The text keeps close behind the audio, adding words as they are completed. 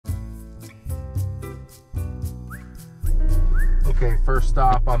Okay, first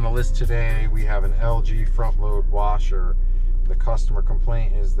stop on the list today, we have an LG front load washer. The customer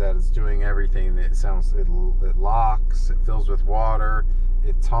complaint is that it's doing everything. It locks, it fills with water,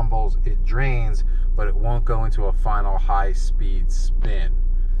 it tumbles, it drains, but it won't go into a final high-speed spin.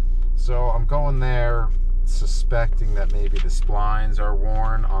 So I'm going there suspecting that maybe the splines are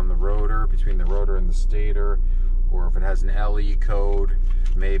worn on the rotor, between the rotor and the stator, or if it has an LE code,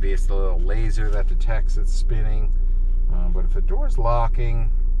 maybe it's the little laser that detects it's spinning. But if the door's locking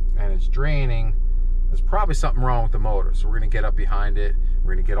and it's draining, there's probably something wrong with the motor. So we're going to get up behind it.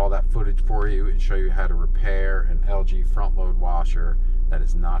 We're going to get all that footage for you and show you how to repair an LG front load washer that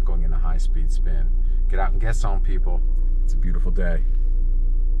is not going in a high-speed spin. Get out and get some, people. It's a beautiful day.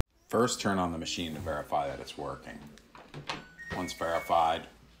 First, turn on the machine to verify that it's working. Once verified,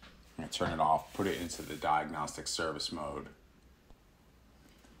 I'm going to turn it off, put it into the diagnostic service mode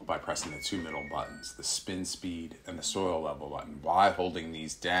by pressing the two middle buttons, the spin speed and the soil level button. While holding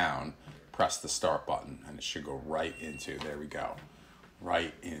these down, press the start button and it should go right into, there we go,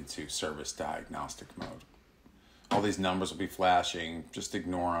 right into service diagnostic mode. All these numbers will be flashing, just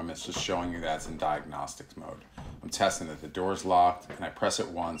ignore them. It's just showing you that it's in diagnostic mode. I'm testing that the door's locked and I press it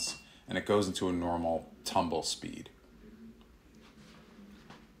once and it goes into a normal tumble speed.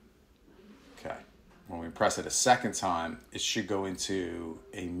 Okay. When we press it a second time, it should go into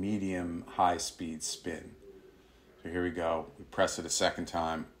a medium high-speed spin. So here we go. We press it a second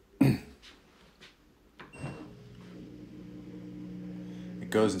time. It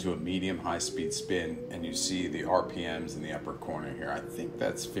goes into a medium high-speed spin, and you see the RPMs in the upper corner here. I think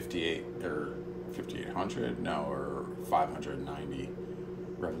that's 58 or 5800, no, or 590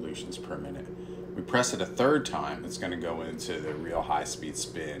 revolutions per minute. We press it a third time, it's going to go into the real high-speed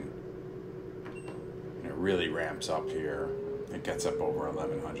spin. It really ramps up here. It gets up over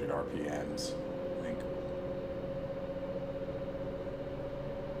 1100 RPMs, I think.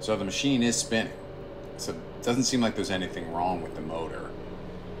 So the machine is spinning. So it doesn't seem like there's anything wrong with the motor.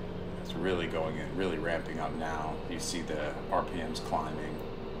 It's really going in, really ramping up now. You see the RPMs climbing.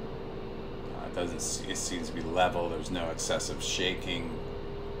 It seems to be level. There's no excessive shaking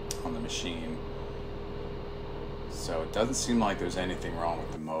on the machine. So it doesn't seem like there's anything wrong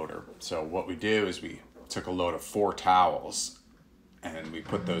with the motor. So what we do is we took a load of 4 towels and we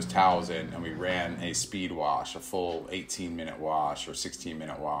put those towels in and we ran a speed wash, a full 18-minute wash or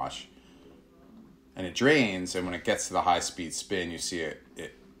 16-minute wash. And it drains, and when it gets to the high-speed spin, you see it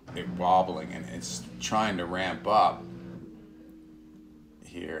wobbling, and it's trying to ramp up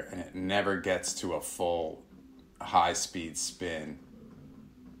here, and it never gets to a full high-speed spin.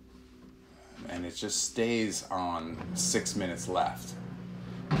 And it just stays on 6 minutes left.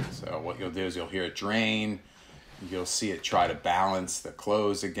 So what you'll do is you'll hear it drain, you'll see it try to balance the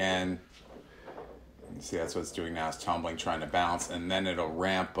close again. You see that's what it's doing now, it's tumbling, trying to balance, and then it'll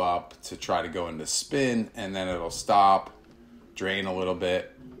ramp up to try to go into spin, and then it'll stop, drain a little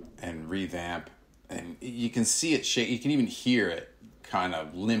bit, and revamp. And you can see it shake, you can even hear it kind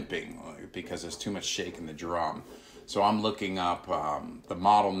of limping because there's too much shake in the drum. So I'm looking up the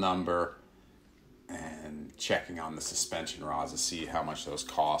model number and checking on the suspension rods to see how much those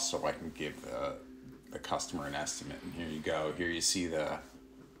cost so I can give the customer an estimate. And here you go. Here you see the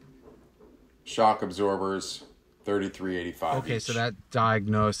shock absorbers, $33.85 Okay, each. so that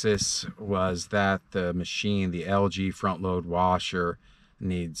diagnosis was that the machine, the LG front load washer,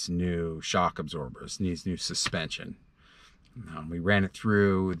 needs new shock absorbers, needs new suspension. We ran it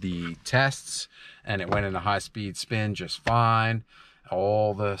through the tests and it went in a high-speed spin just fine.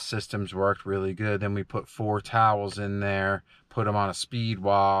 All the systems worked really good. Then we put 4 towels in there, put them on a speed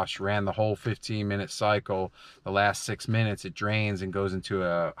wash, ran the whole 15-minute cycle. The last 6 minutes it drains and goes into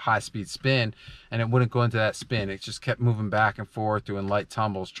a high-speed spin, and it wouldn't go into that spin. It just kept moving back and forth, doing light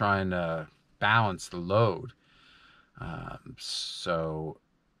tumbles, trying to balance the load. So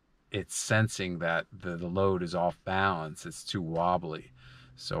it's sensing that the load is off balance. It's too wobbly.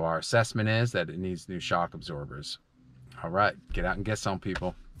 So our assessment is that it needs new shock absorbers. All right, get out and get some,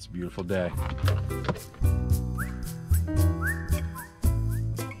 people. It's a beautiful day.